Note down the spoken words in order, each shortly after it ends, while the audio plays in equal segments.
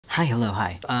Hi, hello,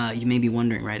 hi. You may be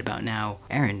wondering right about now,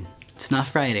 Aaron, it's not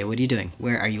Friday, what are you doing?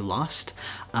 Where are you lost?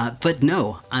 But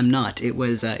no, I'm not. It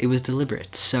was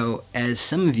deliberate. So, as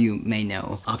some of you may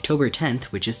know, October 10th,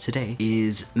 which is today,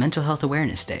 is Mental Health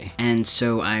Awareness Day. And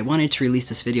so I wanted to release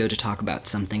this video to talk about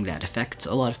something that affects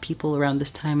a lot of people around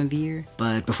this time of year.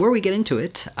 But before we get into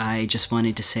it, I just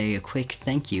wanted to say a quick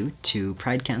thank you to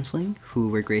Pride Counseling, who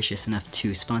were gracious enough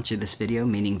to sponsor this video,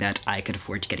 meaning that I could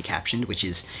afford to get it captioned, which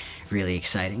is really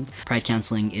exciting. Pride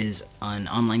Counseling is an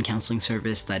online counseling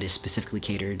service that is specifically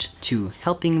catered to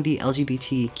helping the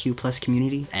LGBTQ+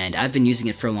 community, and I've been using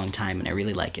it for a long time and I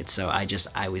really like it, so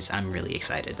I'm really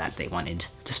excited that they wanted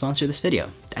to sponsor this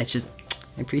video. I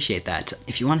appreciate that.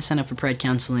 If you want to sign up for Pride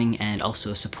Counseling and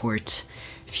also support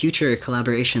future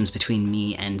collaborations between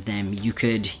me and them, you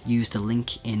could use the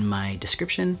link in my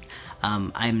description.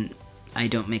 I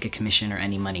don't make a commission or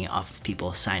any money off of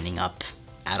people signing up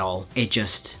at all. It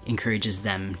just encourages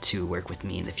them to work with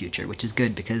me in the future, which is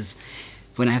good because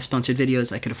when I have sponsored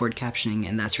videos I could afford captioning,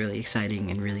 and that's really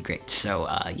exciting and really great. So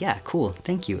yeah, cool,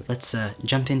 thank you. Let's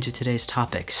jump into today's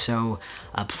topic. So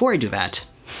before I do that,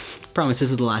 promise this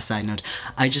is the last side note,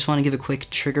 I just want to give a quick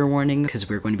trigger warning because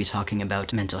we're going to be talking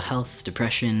about mental health,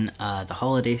 depression, the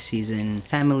holiday season,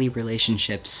 family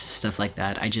relationships, stuff like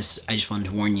that. I just wanted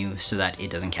to warn you so that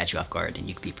it doesn't catch you off guard and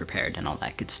you can be prepared and all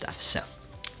that good stuff. So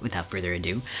without further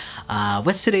ado,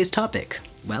 what's today's topic?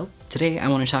 Well, today I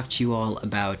want to talk to you all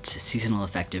about seasonal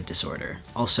affective disorder,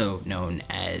 also known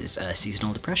as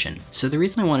seasonal depression. So the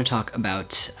reason I want to talk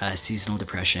about seasonal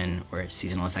depression or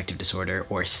seasonal affective disorder,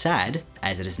 or SAD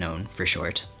as it is known for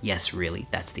short, yes, really,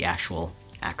 that's the actual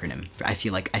acronym. I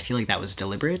feel like that was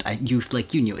deliberate. You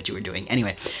knew what you were doing.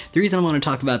 Anyway, the reason I want to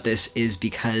talk about this is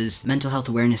because Mental Health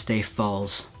Awareness Day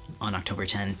falls on October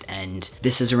 10th, and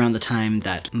this is around the time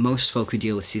that most folk who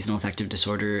deal with seasonal affective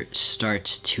disorder start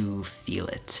to feel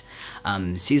it.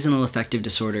 Seasonal affective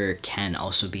disorder can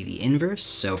also be the inverse,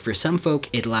 so for some folk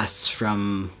it lasts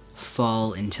from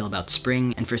fall until about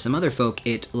spring, and for some other folk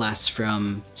it lasts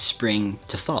from spring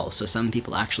to fall, so some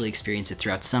people actually experience it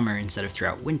throughout summer instead of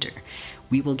throughout winter.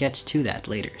 We will get to that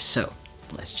later, so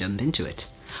let's jump into it.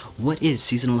 What is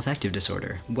seasonal affective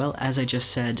disorder? Well, as I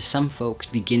just said, some folk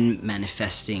begin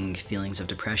manifesting feelings of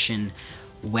depression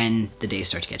when the days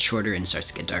start to get shorter and starts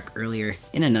to get dark earlier.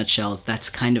 In a nutshell, that's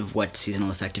kind of what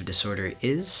seasonal affective disorder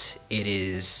is. It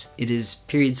is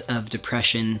periods of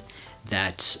depression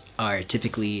that are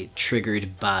typically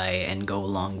triggered by and go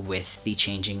along with the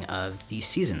changing of the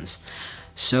seasons.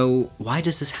 So why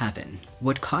does this happen?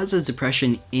 What causes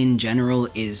depression in general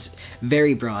is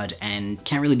very broad and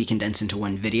can't really be condensed into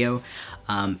one video.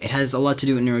 It has a lot to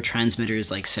do with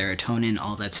neurotransmitters like serotonin,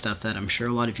 all that stuff that I'm sure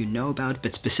a lot of you know about,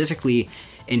 but specifically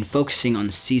in focusing on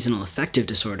seasonal affective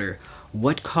disorder,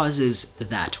 what causes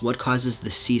that? What causes the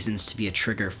seasons to be a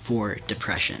trigger for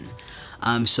depression?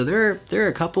 So there are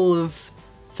a couple of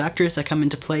factors that come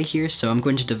into play here, so I'm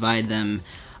going to divide them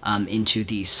into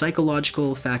the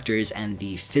psychological factors and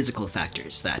the physical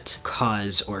factors that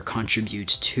cause or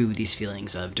contribute to these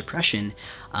feelings of depression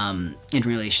in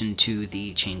relation to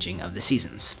the changing of the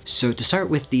seasons. So to start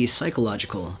with the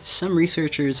psychological, some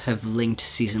researchers have linked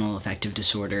seasonal affective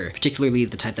disorder, particularly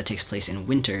the type that takes place in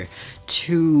winter,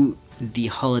 to the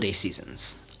holiday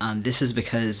seasons. This is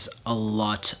because a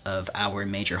lot of our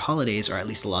major holidays, or at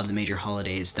least a lot of the major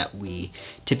holidays that we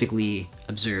typically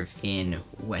observe in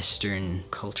Western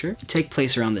culture, take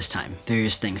place around this time.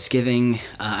 There's Thanksgiving.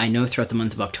 I know throughout the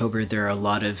month of October there are a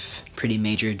lot of pretty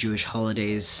major Jewish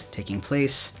holidays taking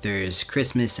place. There's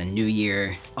Christmas and New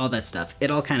Year, all that stuff. It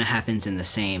all kind of happens in the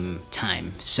same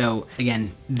time. So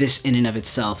again, this in and of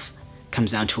itself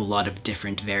comes down to a lot of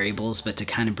different variables, but to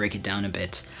kind of break it down a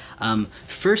bit.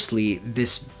 Firstly,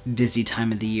 this busy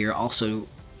time of the year also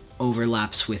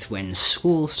overlaps with when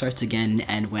school starts again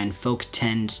and when folk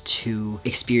tend to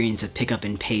experience a pickup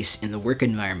in pace in the work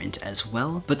environment as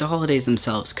well. But the holidays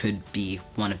themselves could be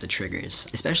one of the triggers,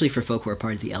 especially for folk who are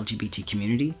part of the LGBT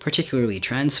community, particularly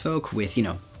trans folk with,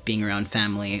 being around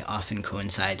family often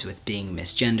coincides with being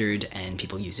misgendered and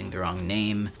people using the wrong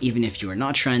name. Even if you are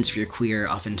not trans, if you're queer,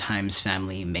 oftentimes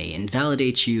family may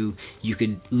invalidate you. You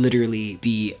could literally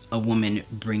be a woman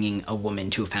bringing a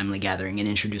woman to a family gathering and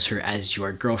introduce her as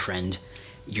your girlfriend,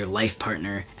 your life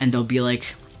partner, and they'll be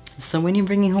like, so when are you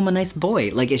bringing home a nice boy?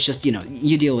 Like, it's just,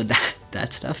 you deal with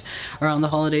that stuff around the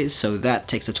holidays, so that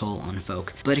takes a toll on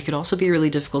folk. But it could also be a really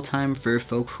difficult time for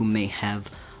folk who may have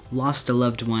lost a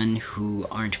loved one, who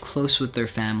aren't close with their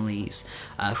families,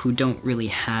 who don't really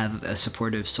have a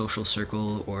supportive social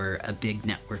circle or a big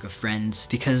network of friends,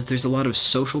 because there's a lot of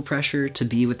social pressure to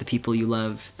be with the people you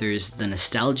love. There's the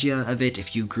nostalgia of it.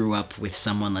 If you grew up with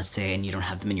someone, let's say, and you don't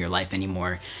have them in your life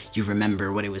anymore, you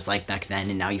remember what it was like back then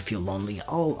and now you feel lonely,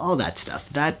 all that stuff.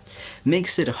 That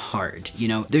makes it hard, you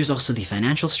know? There's also the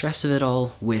financial stress of it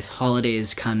all. With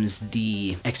holidays comes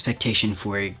the expectation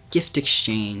for gift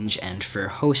exchange and for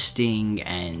hosting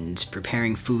and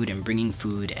preparing food and bringing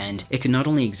food, and it can not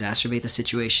only exacerbate the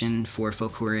situation for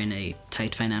folk who are in a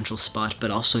tight financial spot,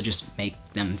 but also just make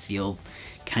them feel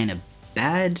kind of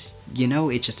bad, you know?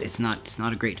 It's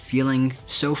not a great feeling.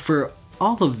 So for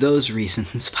all of those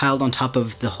reasons piled on top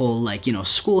of the whole, like, you know,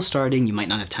 school starting, you might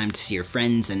not have time to see your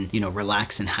friends and, you know,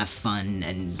 relax and have fun,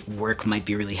 and work might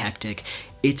be really hectic.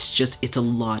 It's a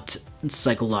lot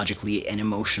psychologically and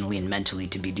emotionally and mentally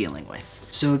to be dealing with.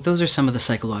 So those are some of the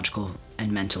psychological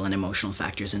and mental and emotional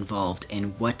factors involved in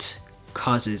what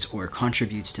causes or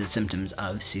contributes to the symptoms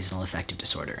of seasonal affective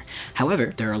disorder.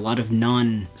 However, there are a lot of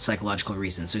non-psychological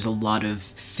reasons. There's a lot of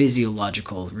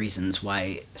physiological reasons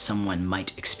why someone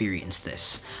might experience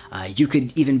this. You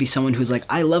could even be someone who's like,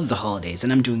 I love the holidays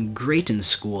and I'm doing great in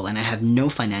school and I have no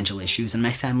financial issues and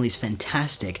my family's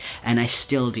fantastic, and I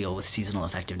still deal with seasonal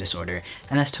affective disorder.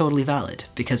 And that's totally valid,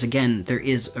 because again, there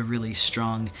is a really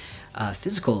strong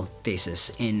physical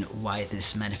basis in why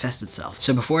this manifests itself.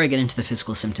 So before I get into the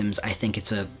physical symptoms, I think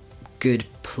it's a good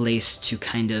place to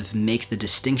kind of make the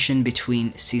distinction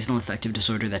between seasonal affective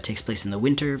disorder that takes place in the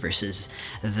winter versus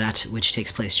that which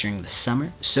takes place during the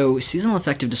summer. So seasonal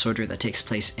affective disorder that takes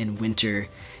place in winter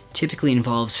typically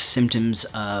involves symptoms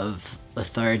of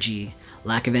lethargy,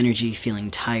 lack of energy,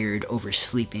 feeling tired,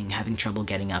 oversleeping, having trouble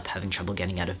getting up, having trouble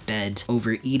getting out of bed,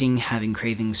 overeating, having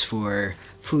cravings for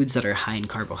foods that are high in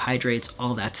carbohydrates,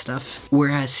 all that stuff.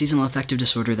 Whereas seasonal affective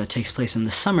disorder that takes place in the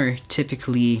summer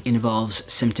typically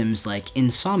involves symptoms like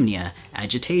insomnia,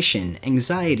 agitation,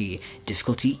 anxiety,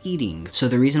 difficulty eating. So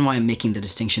the reason why I'm making the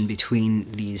distinction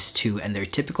between these two and their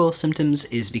typical symptoms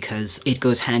is because it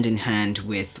goes hand in hand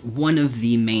with one of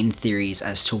the main theories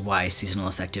as to why seasonal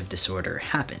affective disorder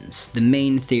happens. The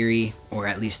main theory, or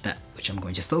at least that which I'm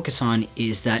going to focus on,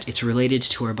 is that it's related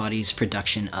to our body's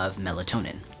production of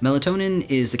melatonin. Melatonin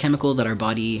is the chemical that our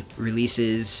body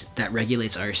releases that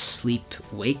regulates our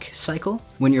sleep-wake cycle.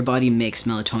 When your body makes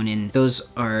melatonin, those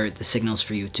are the signals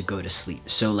for you to go to sleep.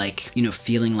 So like, you know,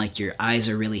 feeling like your eyes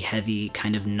are really heavy,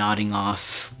 kind of nodding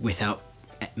off without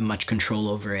much control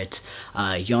over it,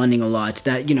 yawning a lot,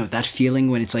 that, you know, that feeling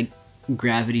when it's like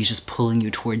gravity is just pulling you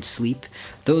towards sleep.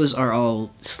 Those are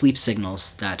all sleep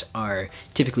signals that are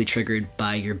typically triggered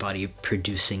by your body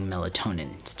producing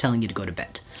melatonin. It's telling you to go to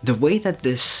bed. The way that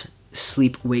this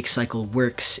sleep-wake cycle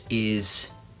works is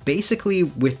basically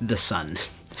with the sun.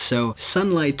 So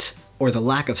sunlight, or the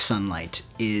lack of sunlight,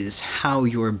 is how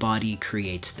your body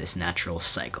creates this natural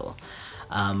cycle.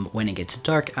 When it gets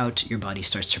dark out, your body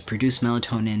starts to produce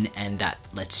melatonin, and that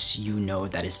lets you know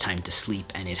that it's time to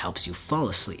sleep, and it helps you fall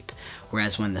asleep.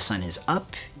 Whereas when the sun is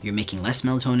up, you're making less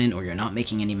melatonin, or you're not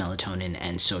making any melatonin,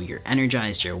 and so you're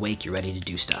energized, you're awake, you're ready to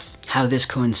do stuff. How this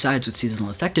coincides with seasonal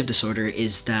affective disorder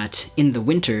is that in the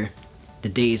winter, the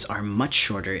days are much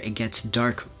shorter, it gets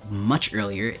dark much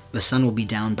earlier. The sun will be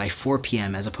down by 4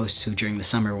 p.m. as opposed to during the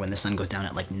summer when the sun goes down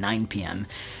at like 9 p.m.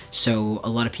 So a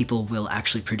lot of people will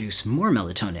actually produce more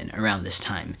melatonin around this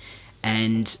time.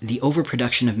 And the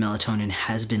overproduction of melatonin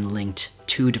has been linked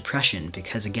to depression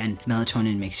because, again,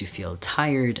 melatonin makes you feel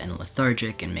tired and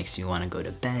lethargic and makes you want to go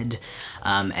to bed.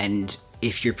 And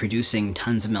if you're producing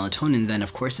tons of melatonin, then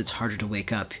of course it's harder to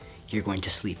wake up. You're going to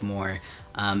sleep more.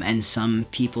 And some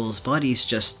people's bodies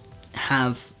just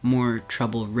have more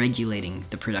trouble regulating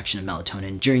the production of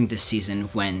melatonin during this season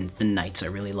when the nights are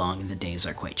really long and the days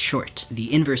are quite short.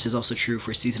 The inverse is also true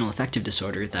for seasonal affective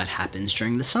disorder that happens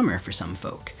during the summer for some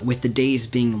folk. With the days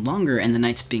being longer and the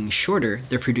nights being shorter,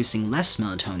 they're producing less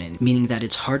melatonin, meaning that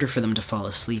it's harder for them to fall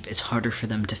asleep, it's harder for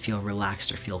them to feel relaxed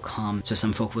or feel calm. So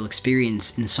some folk will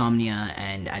experience insomnia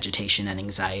and agitation and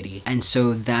anxiety. And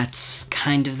so that's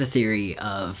kind of the theory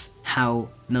of how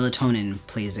melatonin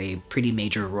plays a pretty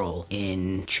major role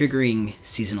in triggering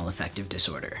seasonal affective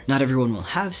disorder. Not everyone will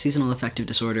have seasonal affective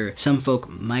disorder. Some folk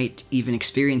might even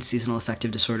experience seasonal affective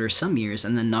disorder some years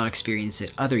and then not experience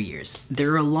it other years.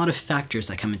 There are a lot of factors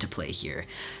that come into play here.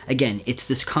 Again, it's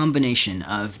this combination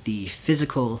of the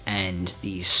physical and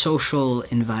the social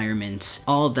environment.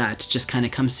 All that just kind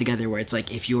of comes together where it's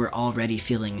like if you are already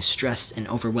feeling stressed and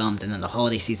overwhelmed and then the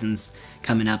holiday season's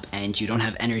coming up and you don't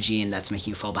have energy and that's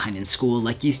making you fall behind in school,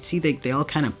 like like you see they all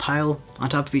kind of pile on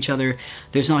top of each other.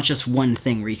 There's not just one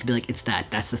thing where you can be like, it's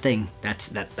that's the thing,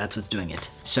 that's what's doing it.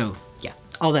 So yeah,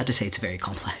 all that to say it's very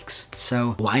complex.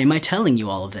 So why am I telling you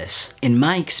all of this? In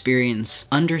my experience,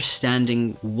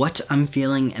 understanding what I'm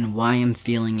feeling and why I'm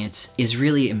feeling it is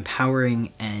really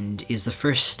empowering and is the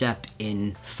first step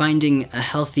in finding a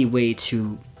healthy way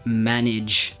to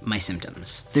manage my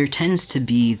symptoms. There tends to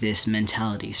be this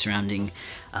mentality surrounding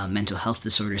mental health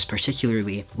disorders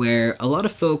particularly, where a lot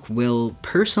of folk will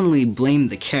personally blame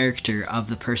the character of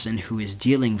the person who is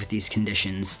dealing with these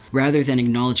conditions, rather than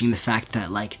acknowledging the fact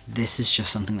that, like, this is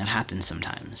just something that happens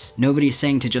sometimes. Nobody's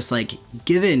saying to just, like,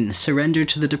 give in, surrender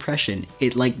to the depression.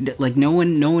 It, like no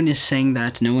one is saying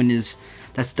that, no one is...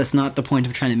 That's not the point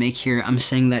I'm trying to make here. I'm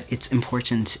saying that it's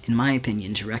important, in my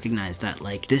opinion, to recognize that,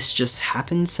 like, this just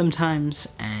happens sometimes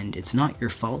and it's not your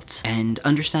fault. And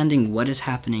understanding what is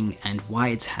happening and why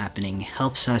it's happening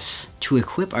helps us to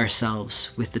equip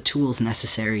ourselves with the tools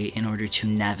necessary in order to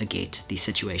navigate these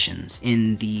situations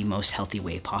in the most healthy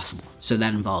way possible. So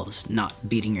that involves not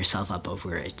beating yourself up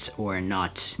over it or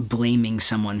not blaming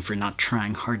someone for not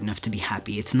trying hard enough to be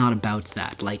happy. It's not about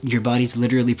that. Like, your body's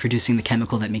literally producing the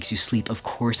chemical that makes you sleep. Of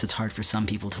course it's hard for some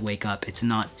people to wake up. It's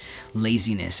not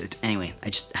laziness. Anyway, I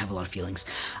just have a lot of feelings.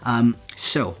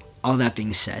 So all that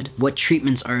being said, what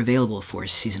treatments are available for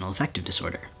seasonal affective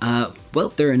disorder?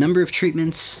 Well, there are a number of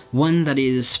treatments. One that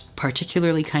is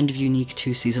particularly kind of unique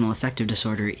to seasonal affective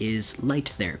disorder is light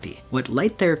therapy. What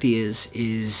light therapy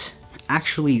is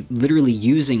actually literally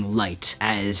using light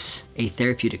as a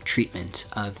therapeutic treatment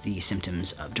of the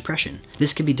symptoms of depression.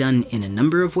 This can be done in a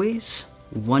number of ways.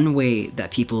 One way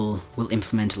that people will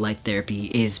implement light therapy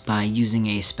is by using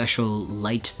a special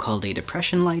light called a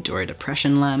depression light or a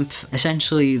depression lamp.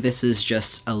 Essentially, this is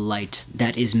just a light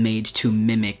that is made to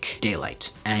mimic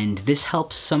daylight. And this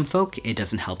helps some folk, it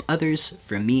doesn't help others.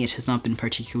 For me, it has not been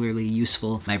particularly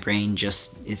useful. My brain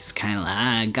just is kind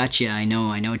of gotcha, I know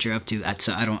what you're up to.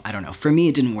 So I don't know. For me,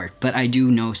 it didn't work, but I do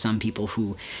know some people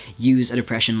who use a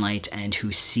depression light and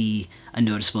who see a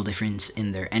noticeable difference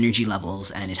in their energy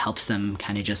levels, and it helps them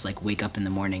kind of just like wake up in the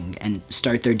morning and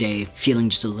start their day feeling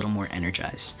just a little more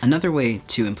energized. Another way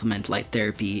to implement light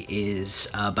therapy is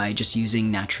by just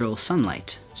using natural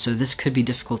sunlight. So this could be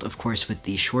difficult, of course, with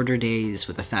the shorter days,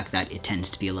 with the fact that it tends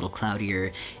to be a little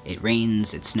cloudier, it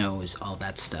rains, it snows, all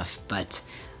that stuff, but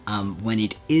when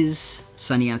it is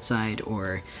sunny outside,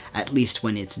 or at least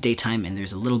when it's daytime and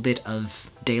there's a little bit of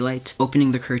daylight,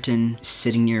 opening the curtain,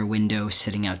 sitting near a window,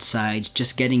 sitting outside,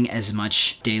 just getting as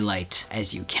much daylight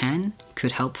as you can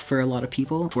could help for a lot of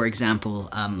people. For example,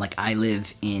 like I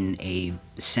live in a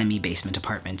semi-basement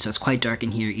apartment, so it's quite dark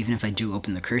in here. Even if I do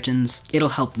open the curtains, it'll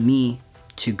help me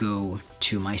to go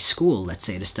to my school, let's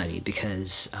say, to study,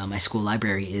 because my school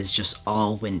library is just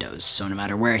all windows, so no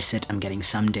matter where I sit, I'm getting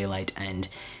some daylight, and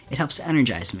it helps to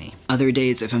energize me. Other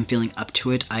days, if I'm feeling up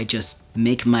to it, I just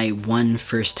make my one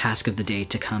first task of the day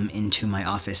to come into my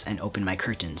office and open my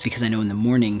curtains, because I know in the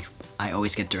morning I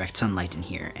always get direct sunlight in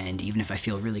here, and even if I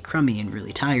feel really crummy and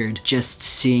really tired, just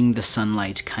seeing the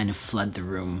sunlight kind of flood the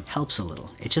room helps a little.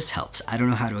 It just helps. I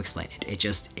don't know how to explain it.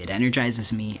 It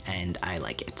energizes me, and I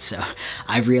like it. So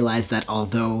I've realized that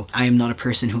although I am not a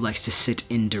person who likes to sit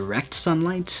in direct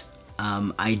sunlight,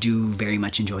 I do very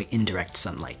much enjoy indirect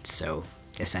sunlight. So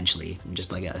essentially, I'm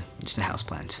just like a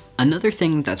houseplant. Another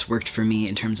thing that's worked for me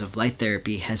in terms of light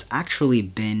therapy has actually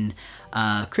been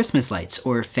Christmas lights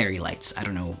or fairy lights. I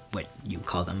don't know what you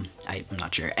call them. I'm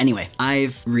not sure. Anyway,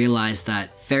 I've realized that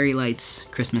fairy lights,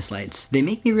 Christmas lights, they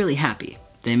make me really happy.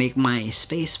 They make my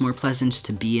space more pleasant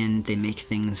to be in. They make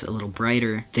things a little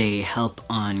brighter. They help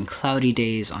on cloudy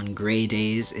days, on gray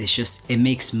days. It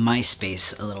makes my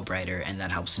space a little brighter, and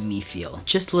that helps me feel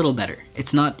just a little better.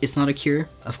 It's not a cure,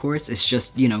 of course. It's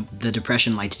just, you know, the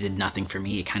depression light did nothing for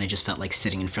me. It kind of just felt like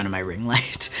sitting in front of my ring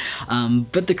light.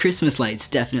 But the Christmas lights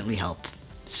definitely help.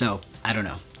 So, I don't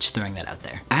know, just throwing that out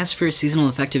there. As for seasonal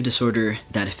affective disorder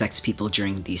that affects people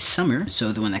during the summer,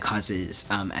 so the one that causes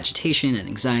agitation and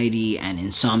anxiety and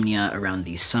insomnia around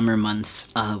these summer months,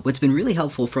 what's been really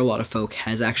helpful for a lot of folk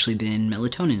has actually been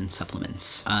melatonin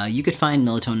supplements. You could find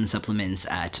melatonin supplements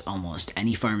at almost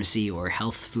any pharmacy or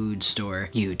health food store.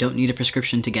 You don't need a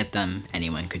prescription to get them.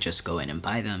 Anyone could just go in and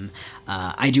buy them.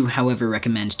 I do, however,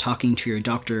 recommend talking to your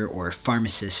doctor or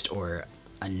pharmacist or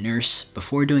a nurse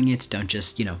before doing it. Don't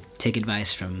just, you know, take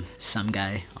advice from some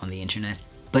guy on the internet.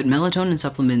 But melatonin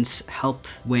supplements help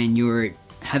when you're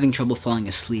having trouble falling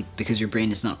asleep because your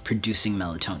brain is not producing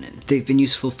melatonin. They've been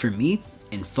useful for me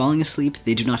in falling asleep.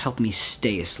 They do not help me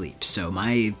stay asleep. So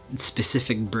my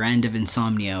specific brand of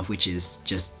insomnia, which is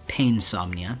just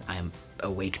pain-somnia, I'm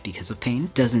awake because of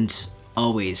pain, doesn't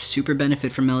always super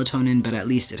benefit from melatonin, but at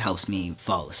least it helps me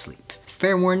fall asleep.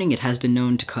 Fair warning, it has been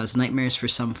known to cause nightmares for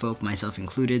some folk, myself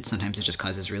included. Sometimes it just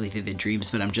causes really vivid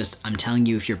dreams, but I'm telling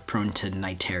you, if you're prone to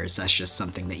night terrors, that's just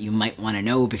something that you might want to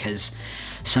know, because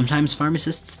sometimes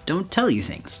pharmacists don't tell you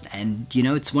things. And, you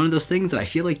know, it's one of those things that I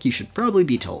feel like you should probably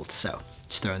be told, so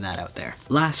just throwing that out there.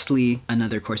 Lastly,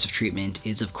 another course of treatment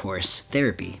is, of course,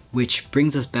 therapy, which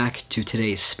brings us back to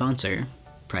today's sponsor,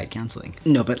 Pride Counseling.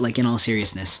 No, but like in all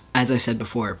seriousness, as I said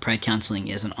before, Pride Counseling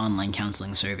is an online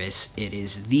counseling service. It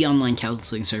is the online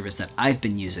counseling service that I've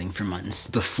been using for months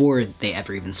before they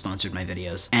ever even sponsored my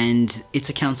videos. And it's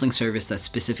a counseling service that's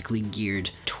specifically geared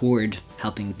toward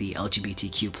helping the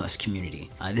LGBTQ+ community.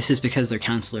 This is because their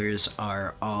counselors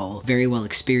are all very well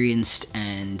experienced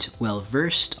and well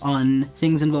versed on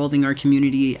things involving our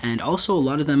community, and also a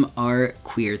lot of them are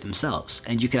queer themselves.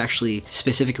 And you could actually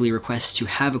specifically request to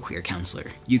have a queer counselor.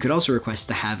 You could also request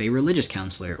to have a religious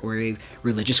counselor, or a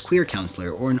religious queer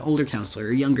counselor, or an older counselor,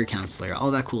 or younger counselor,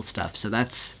 all that cool stuff. So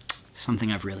that's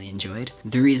something I've really enjoyed.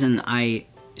 The reason I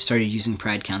started using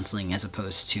Pride Counseling as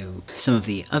opposed to some of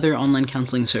the other online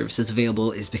counseling services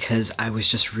available is because I was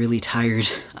just really tired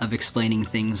of explaining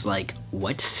things like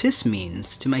what cis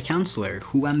means to my counselor,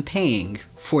 who I'm paying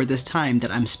for this time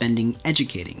that I'm spending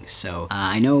educating. So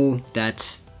I know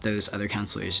that those other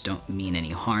counselors don't mean any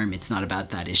harm. It's not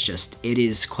about that. It's just, it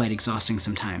is quite exhausting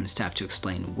sometimes to have to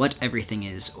explain what everything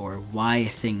is, or why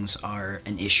things are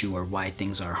an issue, or why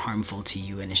things are harmful to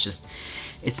you. And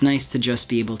it's nice to just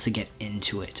be able to get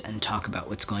into it and talk about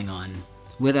what's going on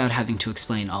without having to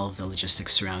explain all of the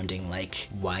logistics surrounding, like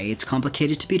why it's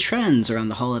complicated to be trans around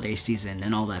the holiday season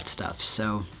and all that stuff.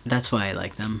 So that's why I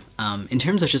like them. In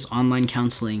terms of just online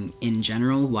counseling in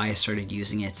general, why I started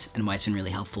using it and why it's been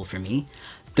really helpful for me,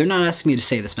 they're not asking me to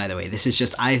say this, by the way. This is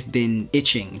just, I've been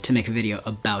itching to make a video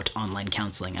about online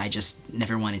counseling. I just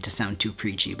never wanted to sound too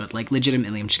preachy, but like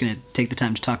legitimately, I'm just gonna take the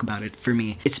time to talk about it. For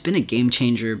me, it's been a game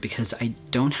changer because I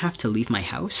don't have to leave my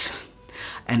house,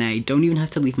 and I don't even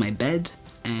have to leave my bed,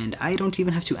 and I don't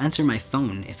even have to answer my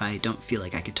phone if I don't feel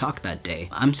like I could talk that day.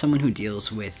 I'm someone who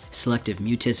deals with selective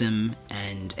mutism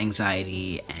and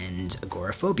anxiety and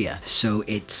agoraphobia, so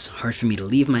it's hard for me to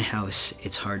leave my house,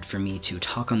 it's hard for me to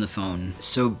talk on the phone,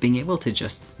 so being able to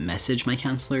just message my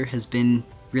counselor has been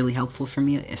really helpful for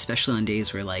me, especially on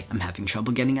days where like I'm having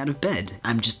trouble getting out of bed.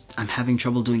 I'm having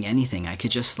trouble doing anything. I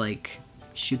could just like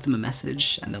shoot them a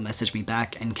message and they'll message me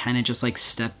back, and kind of just like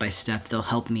step by step they'll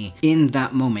help me in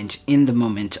that moment, in the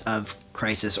moment of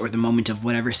crisis or the moment of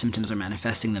whatever symptoms are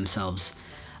manifesting themselves.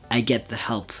 I get the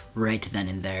help right then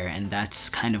and there, and that's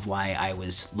kind of why I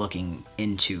was looking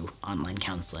into online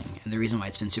counseling, and the reason why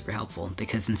it's been super helpful,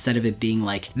 because instead of it being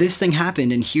like, this thing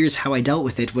happened and here's how I dealt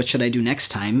with it, what should I do next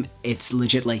time, it's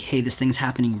legit like, hey, this thing's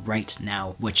happening right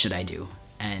now, what should I do?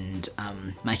 And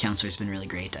my counselor's been really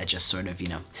great at just sort of, you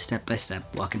know, step by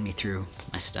step walking me through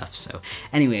my stuff. So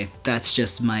anyway, that's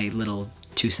just my little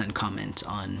 2-cent comment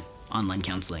on online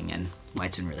counseling and why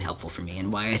it's been really helpful for me,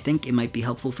 and why I think it might be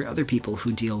helpful for other people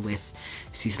who deal with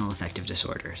seasonal affective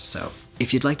disorder. So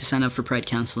if you'd like to sign up for Pride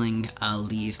Counseling, I'll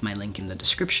leave my link in the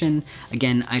description.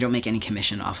 Again, I don't make any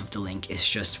commission off of the link. It's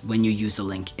just when you use the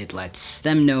link, it lets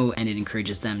them know and it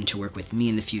encourages them to work with me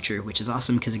in the future, which is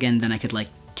awesome, because again, then I could like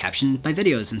caption my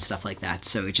videos and stuff like that.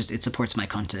 So it supports my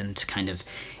content kind of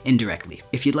indirectly.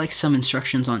 If you'd like some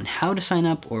instructions on how to sign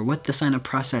up or what the sign up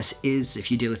process is,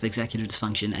 if you deal with executive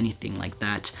dysfunction, anything like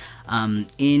that,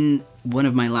 in one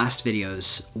of my last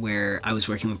videos where I was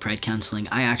working with Pride Counseling,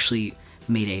 I actually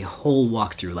made a whole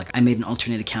walkthrough. Like, I made an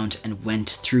alternate account and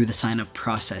went through the sign up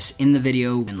process in the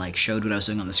video and like showed what I was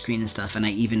doing on the screen and stuff, and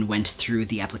I even went through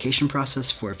the application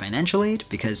process for financial aid,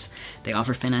 because they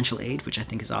offer financial aid, which I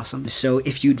think is awesome. So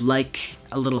if you'd like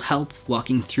a little help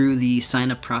walking through the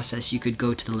sign up process, you could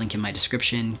go to the link in my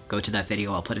description, go to that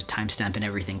video, I'll put a timestamp and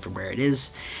everything for where it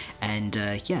is, and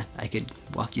yeah, I could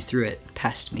walk you through it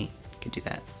past me. Could do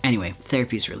that. Anyway,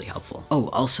 therapy is really helpful. Oh,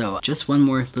 also, just one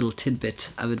more little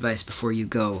tidbit of advice before you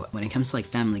go. When it comes to like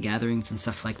family gatherings and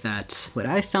stuff like that, what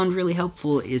I found really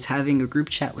helpful is having a group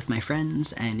chat with my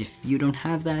friends, and if you don't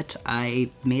have that, I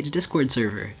made a Discord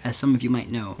server, as some of you might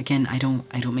know. Again, I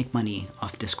don't make money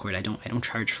off Discord. I don't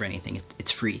charge for anything. It's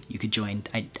free. You could join.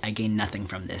 I gain nothing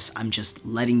from this. I'm just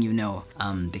letting you know,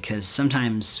 because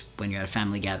sometimes when you're at a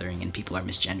family gathering and people are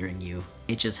misgendering you,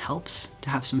 it just helps to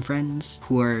have some friends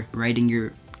who are writing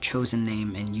your chosen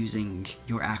name and using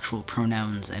your actual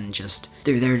pronouns, and just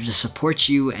they're there to support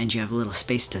you, and you have a little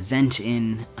space to vent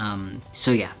in.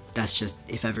 So yeah, that's just,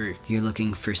 if ever you're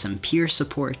looking for some peer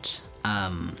support,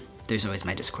 there's always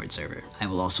my Discord server. I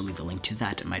will also leave a link to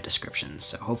that in my description,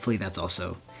 so hopefully that's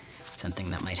also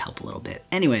something that might help a little bit.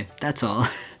 Anyway, that's all.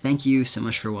 Thank you so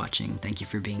much for watching. Thank you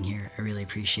for being here. I really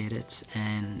appreciate it.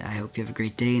 And I hope you have a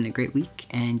great day and a great week,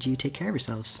 and you take care of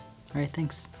yourselves. All right,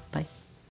 thanks.